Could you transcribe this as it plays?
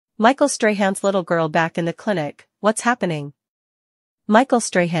Micheal Strahans' little girl back in the clinic, what's happening? Micheal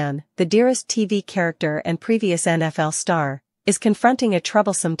Strahan, the dearest TV character and previous NFL star, is confronting a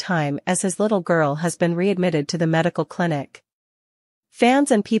troublesome time as his little girl has been readmitted to the medical clinic. Fans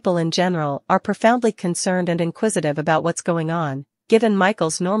and people in general are profoundly concerned and inquisitive about what's going on, given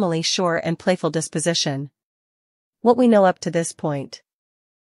Micheal's normally sure and playful disposition. What we know up to this point.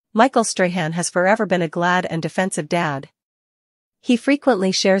 Micheal Strahan has forever been a glad and defensive dad. He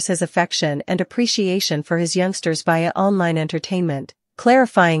frequently shares his affection and appreciation for his youngsters via online entertainment,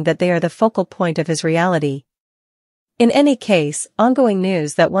 clarifying that they are the focal point of his reality. In any case, ongoing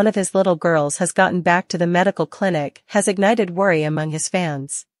news that one of his little girls has gotten back to the medical clinic has ignited worry among his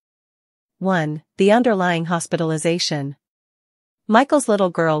fans. 1. The underlying hospitalization. Micheal's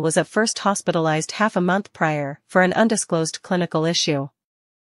little girl was at first hospitalized half a month prior for an undisclosed clinical issue.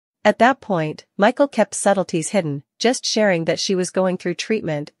 At that point, Micheal kept subtleties hidden, just sharing that she was going through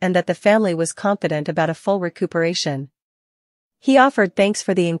treatment and that the family was confident about a full recuperation. He offered thanks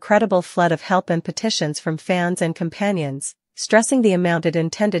for the incredible flood of help and petitions from fans and companions, stressing the amount it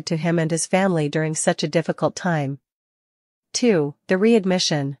intended to him and his family during such a difficult time. 2. The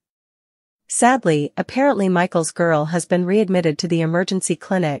readmission. Sadly, apparently Micheal's girl has been readmitted to the emergency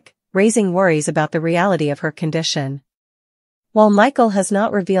clinic, raising worries about the reality of her condition. While Micheal has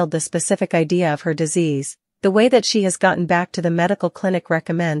not revealed the specific idea of her disease, the way that she has gotten back to the medical clinic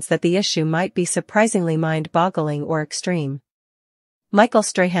recommends that the issue might be surprisingly mind-boggling or extreme. Micheal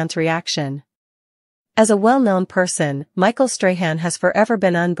Strahans' reaction. As a well-known person, Micheal Strahan has forever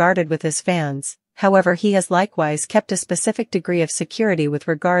been unguarded with his fans, however he has likewise kept a specific degree of security with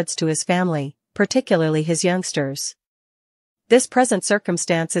regards to his family, particularly his youngsters. This present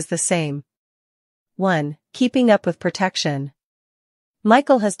circumstance is the same. 1. Keeping up with protection.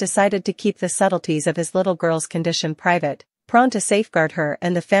 Micheal has decided to keep the subtleties of his little girl's condition private, prone to safeguard her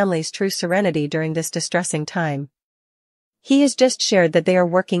and the family's true serenity during this distressing time. He has just shared that they are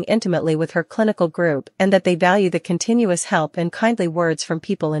working intimately with her clinical group and that they value the continuous help and kindly words from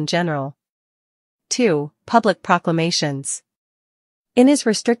people in general. 2. Public proclamations. In his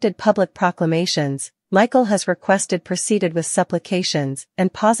restricted public proclamations, Micheal has requested proceeded with supplications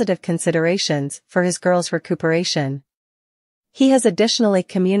and positive considerations for his girl's recuperation. He has additionally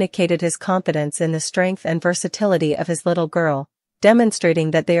communicated his confidence in the strength and versatility of his little girl,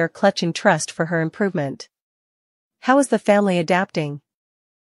 demonstrating that they are clutching trust for her improvement. How is the family adapting?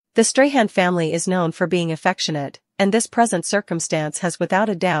 The Strahan family is known for being affectionate, and this present circumstance has without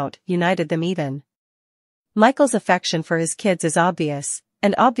a doubt united them even. Micheal's affection for his kids is obvious,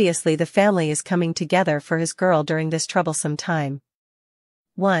 and obviously the family is coming together for his girl during this troublesome time.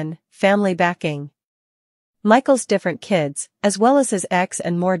 1. Family backing. Micheal's different kids, as well as his ex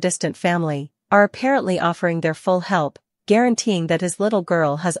and more distant family, are apparently offering their full help, guaranteeing that his little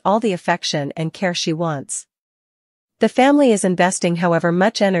girl has all the affection and care she wants. The family is investing however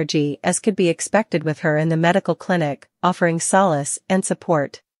much energy as could be expected with her in the medical clinic, offering solace and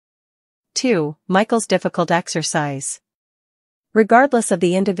support. 2. Micheal's difficult exercise. Regardless of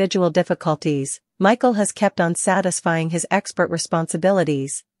the individual difficulties, Micheal has kept on satisfying his expert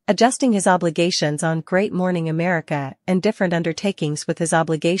responsibilities, adjusting his obligations on Great Morning America and different undertakings with his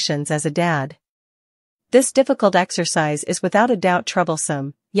obligations as a dad. This difficult exercise is without a doubt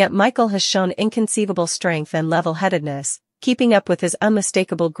troublesome, yet Micheal has shown inconceivable strength and level-headedness, keeping up with his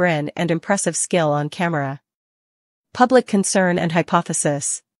unmistakable grin and impressive skill on camera. Public concern and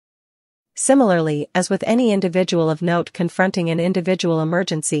hypothesis. Similarly, as with any individual of note confronting an individual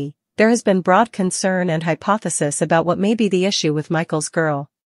emergency, there has been broad concern and hypothesis about what may be the issue with Micheal's girl.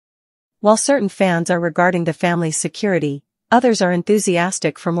 While certain fans are regarding the family's security, others are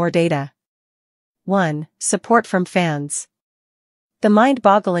enthusiastic for more data. 1. Support from fans. The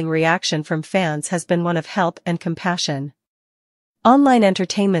mind-boggling reaction from fans has been one of help and compassion. Online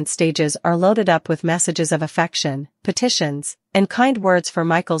entertainment stages are loaded up with messages of affection, petitions, and kind words for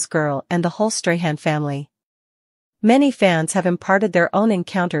Micheal's girl and the whole Strahan family. Many fans have imparted their own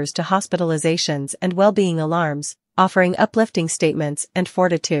encounters to hospitalizations and well-being alarms, offering uplifting statements and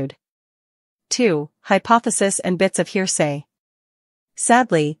fortitude. 2. Hypothesis and bits of hearsay.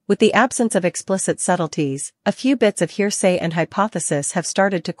 Sadly, with the absence of explicit subtleties, a few bits of hearsay and hypothesis have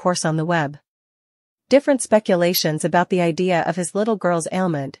started to course on the web. Different speculations about the idea of his little girl's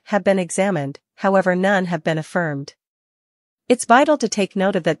ailment have been examined, however none have been affirmed. It's vital to take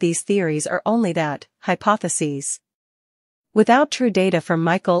note of that these theories are only that, hypotheses. Without true data from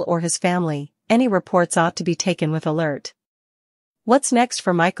Micheal or his family, any reports ought to be taken with alert. What's next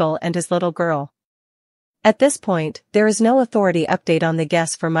for Micheal and his little girl? At this point, there is no authority update on the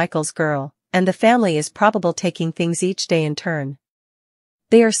guess for Micheal's girl, and the family is probably taking things each day in turn.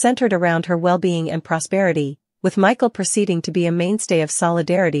 They are centered around her well-being and prosperity, with Micheal proceeding to be a mainstay of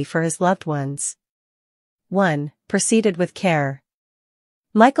solidarity for his loved ones. 1. Proceeded with care.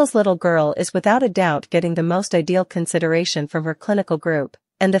 Micheal's little girl is without a doubt getting the most ideal consideration from her clinical group,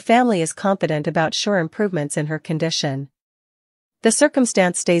 and the family is confident about sure improvements in her condition. The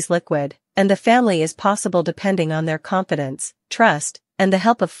circumstance stays liquid, and the family is possible depending on their confidence, trust, and the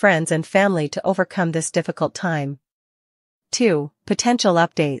help of friends and family to overcome this difficult time. 2. Potential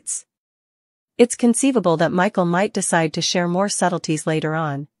updates. It's conceivable that Micheal might decide to share more subtleties later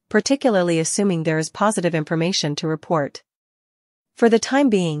on, particularly assuming there is positive information to report. For the time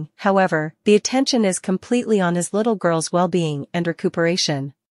being, however, the attention is completely on his little girl's well-being and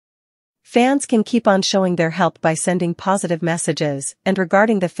recuperation. Fans can keep on showing their help by sending positive messages and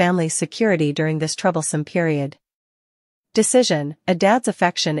regarding the family's security during this troublesome period. Decision: a dad's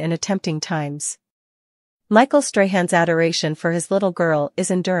affection in tempting times. Micheal Strahans' adoration for his little girl is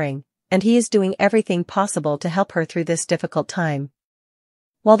enduring, and he is doing everything possible to help her through this difficult time.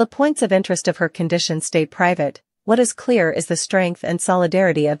 While the points of interest of her condition stay private, what is clear is the strength and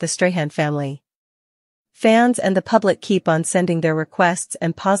solidarity of the Strahan family. Fans and the public keep on sending their requests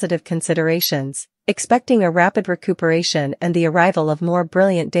and positive considerations, expecting a rapid recuperation and the arrival of more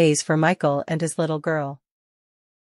brilliant days for Micheal and his little girl.